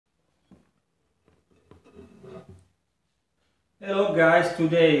Hello guys,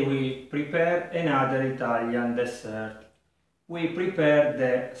 today we prepare another Italian dessert. We prepare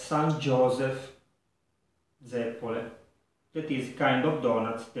the San Joseph Zeppole. That is kind of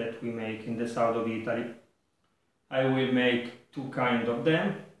donuts that we make in the south of Italy. I will make two kinds of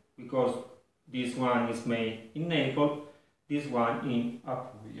them because this one is made in Naples, this one in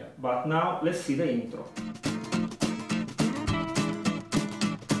Apuglia. But now let's see the intro.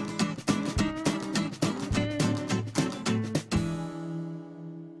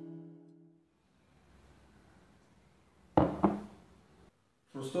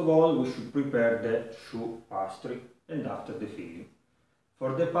 First of all, we should prepare the choux pastry and after the filling.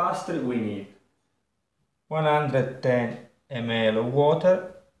 For the pastry we need 110 ml of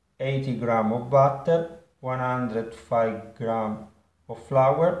water, 80 g of butter, 105 g of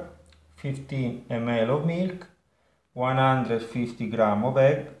flour, 15 ml of milk, 150 g of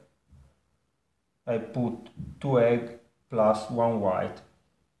egg. I put 2 eggs plus 1 white,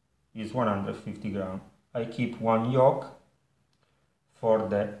 is 150 g. I keep 1 yolk for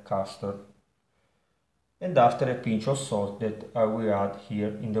the custard. And after a pinch of salt that I will add here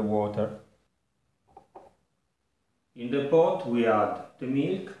in the water. In the pot we add the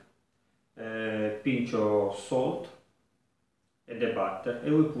milk, a pinch of salt and the butter,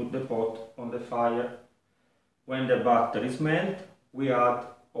 and we put the pot on the fire. When the butter is melt, we add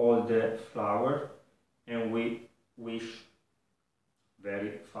all the flour and we whisk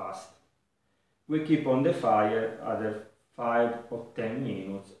very fast. We keep on the fire other 5 or 10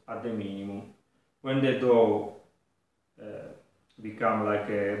 minutes at the minimum. When the dough become like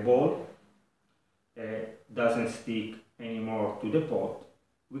a ball, doesn't stick anymore to the pot,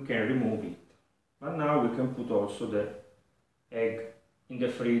 we can remove it. But now we can put also the egg in the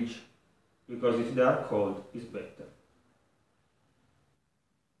fridge, because if they are cold, it's better.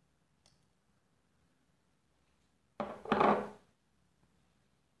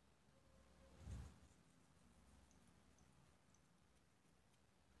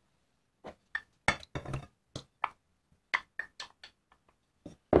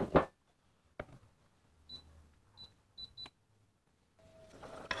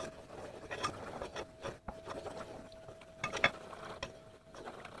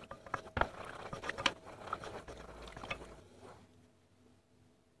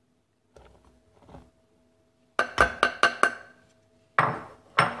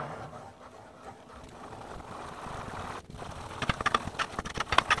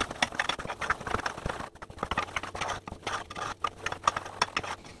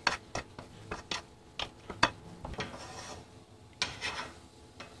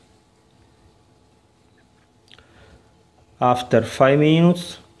 After 5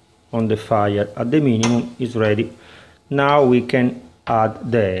 minutes on the fire at the minimum is ready. Now we can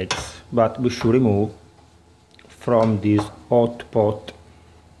add the eggs, but we should remove from this hot pot.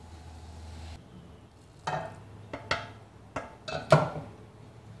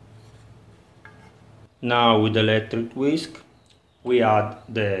 Now with the electric whisk we add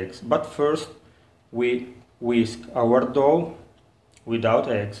the eggs, but first we whisk our dough without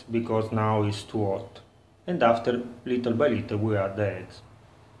eggs because now it's too hot. And after, little by little, we add the eggs.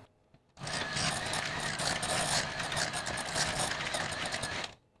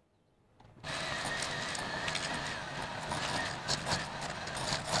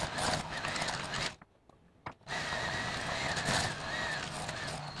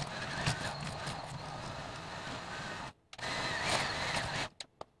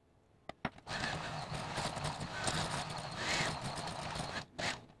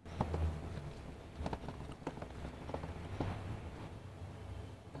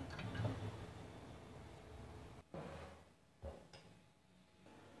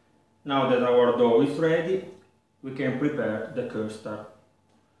 Now that our dough is ready, we can prepare the custard.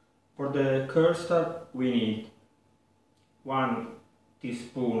 For the custard we need 1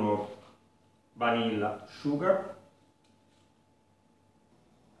 teaspoon of vanilla sugar,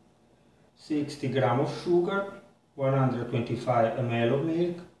 60 g of sugar, 125 ml of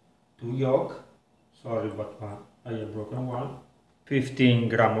milk, 2 yolk, sorry but I have broken one, 15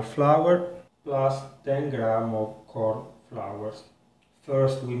 g of flour, plus 10 g of corn flour.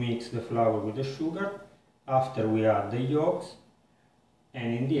 First we mix the flour with the sugar, after we add the yolks,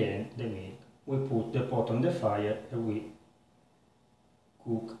 and in the end the milk. We put the pot on the fire and we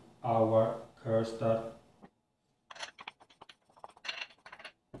cook our custard.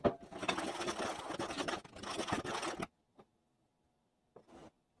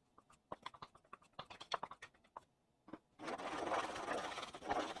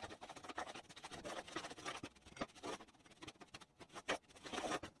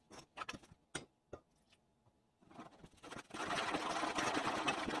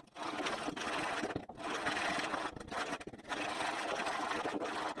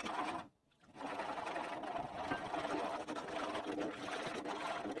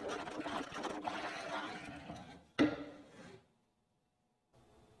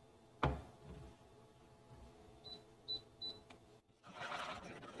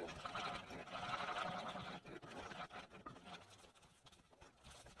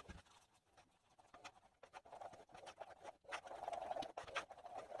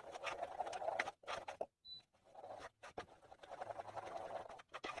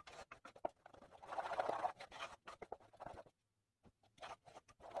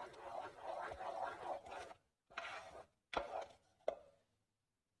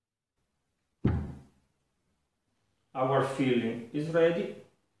 our filling is ready.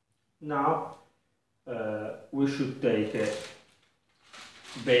 Now we should take a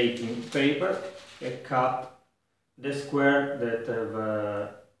baking paper and cut the square that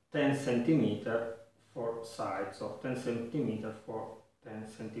have 10 centimeter for sides, so 10 centimeter for 10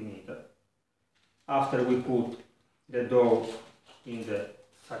 centimeter. After we put the dough in the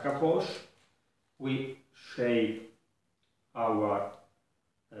sac à poche, we shape our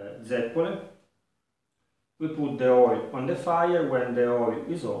zeppole. We put the oil on the fire. When the oil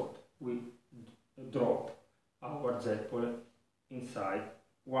is hot, we drop our zeppole inside,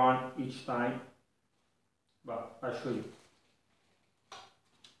 one each time, but I'll show you.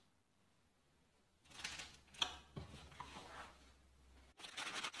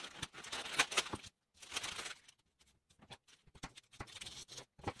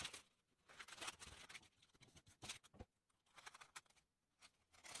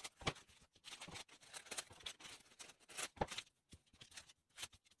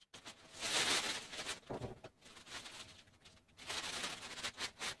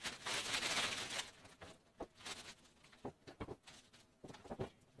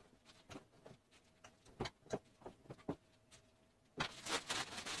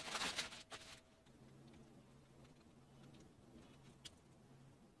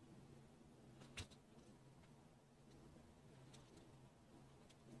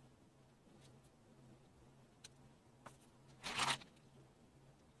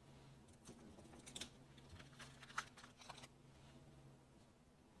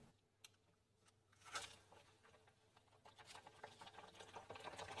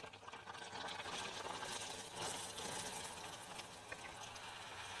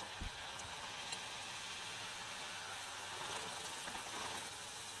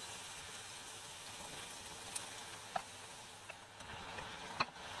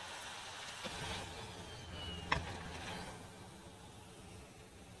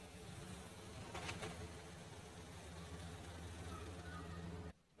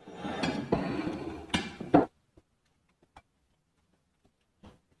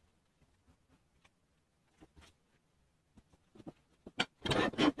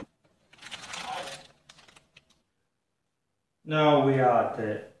 Now we add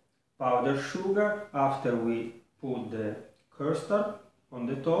the powdered sugar after we put the custard on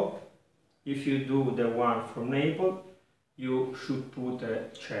the top. If you do the one from Naples, you should put a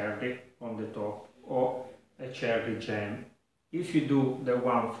cherry on the top or a cherry jam. If you do the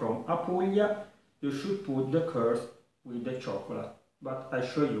one from Apuglia, you should put the crust with the chocolate, but I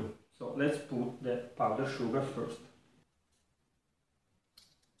show you. So let's put the powdered sugar first.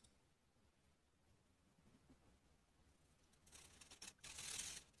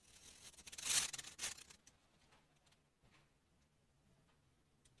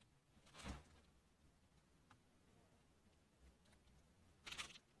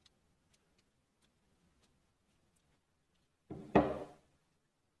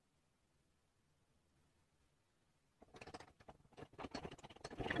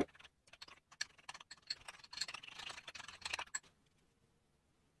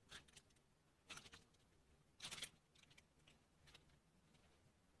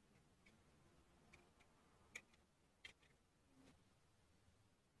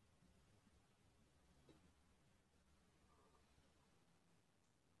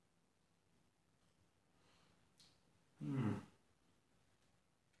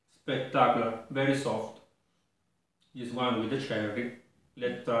 Spectacular, very soft. This one with the cherry.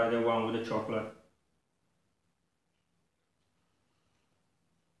 Let's try the one with the chocolate.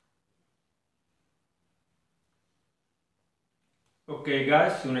 Okay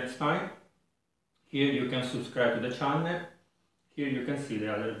guys, see you next time. Here you can subscribe to the channel. Here you can see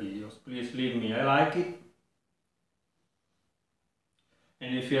the other videos. Please leave me a like it.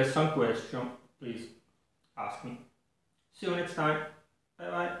 And if you have some question, please ask me. See you next time. Bye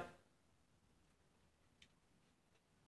bye.